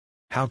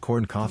How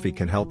corn coffee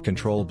can help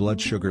control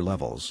blood sugar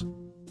levels.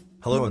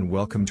 Hello and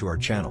welcome to our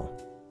channel.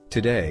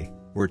 Today,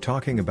 we're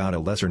talking about a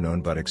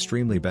lesser-known but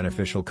extremely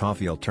beneficial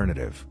coffee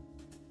alternative.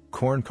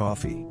 Corn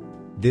coffee.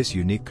 This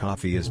unique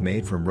coffee is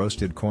made from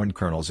roasted corn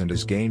kernels and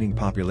is gaining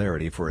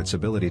popularity for its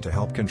ability to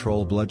help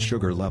control blood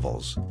sugar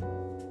levels.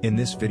 In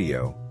this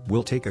video,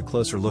 we'll take a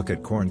closer look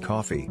at corn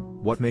coffee,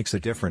 what makes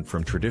it different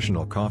from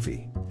traditional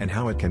coffee, and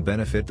how it can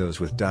benefit those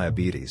with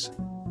diabetes.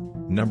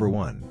 Number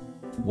 1.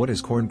 What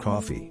is corn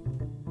coffee?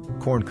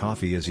 Corn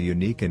coffee is a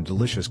unique and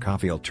delicious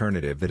coffee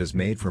alternative that is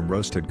made from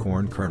roasted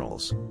corn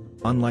kernels.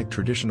 Unlike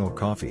traditional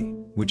coffee,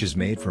 which is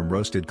made from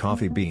roasted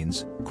coffee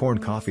beans, corn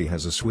coffee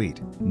has a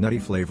sweet, nutty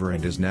flavor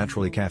and is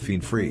naturally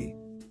caffeine-free.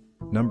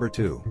 Number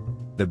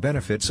 2. The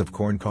benefits of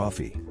corn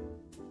coffee.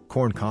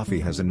 Corn coffee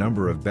has a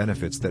number of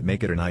benefits that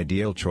make it an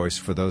ideal choice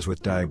for those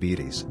with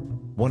diabetes.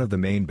 One of the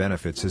main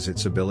benefits is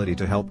its ability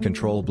to help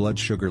control blood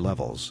sugar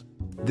levels.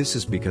 This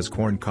is because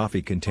corn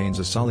coffee contains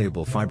a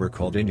soluble fiber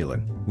called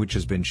inulin, which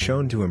has been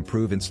shown to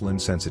improve insulin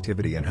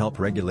sensitivity and help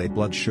regulate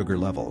blood sugar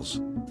levels.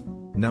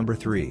 Number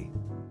 3.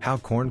 How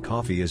corn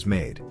coffee is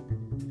made.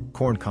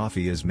 Corn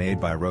coffee is made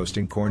by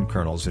roasting corn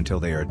kernels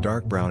until they are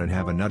dark brown and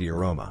have a nutty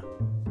aroma.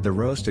 The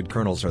roasted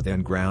kernels are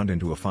then ground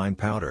into a fine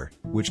powder,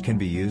 which can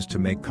be used to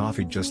make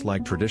coffee just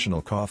like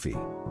traditional coffee.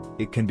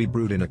 It can be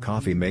brewed in a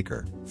coffee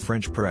maker,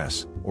 French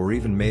press, or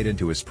even made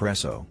into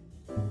espresso.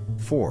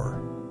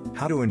 4.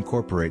 How to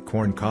incorporate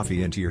corn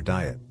coffee into your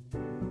diet.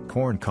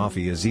 Corn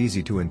coffee is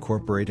easy to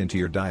incorporate into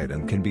your diet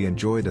and can be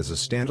enjoyed as a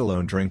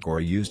standalone drink or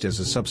used as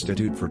a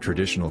substitute for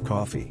traditional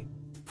coffee.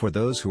 For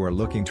those who are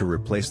looking to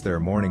replace their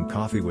morning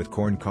coffee with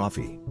corn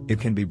coffee, it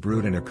can be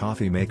brewed in a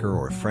coffee maker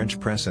or French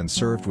press and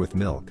served with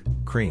milk,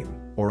 cream,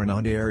 or a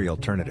non-dairy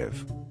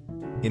alternative.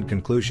 In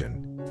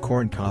conclusion,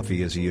 corn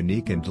coffee is a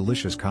unique and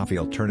delicious coffee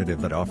alternative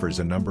that offers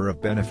a number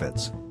of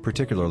benefits,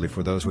 particularly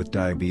for those with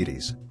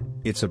diabetes.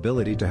 Its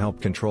ability to help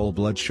control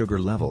blood sugar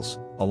levels,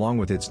 along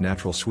with its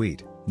natural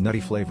sweet, nutty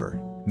flavor,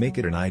 make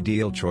it an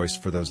ideal choice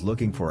for those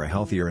looking for a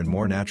healthier and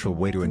more natural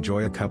way to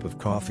enjoy a cup of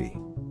coffee.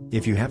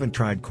 If you haven't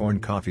tried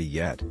corn coffee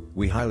yet,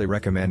 we highly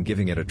recommend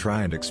giving it a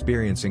try and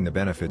experiencing the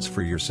benefits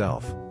for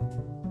yourself.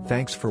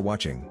 Thanks for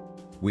watching.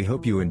 We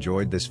hope you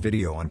enjoyed this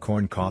video on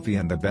corn coffee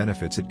and the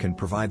benefits it can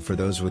provide for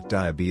those with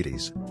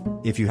diabetes.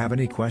 If you have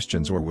any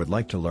questions or would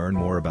like to learn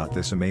more about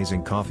this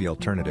amazing coffee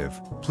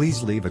alternative,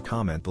 please leave a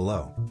comment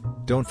below.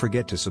 Don't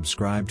forget to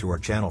subscribe to our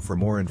channel for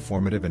more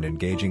informative and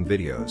engaging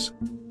videos.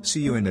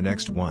 See you in the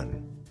next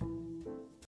one.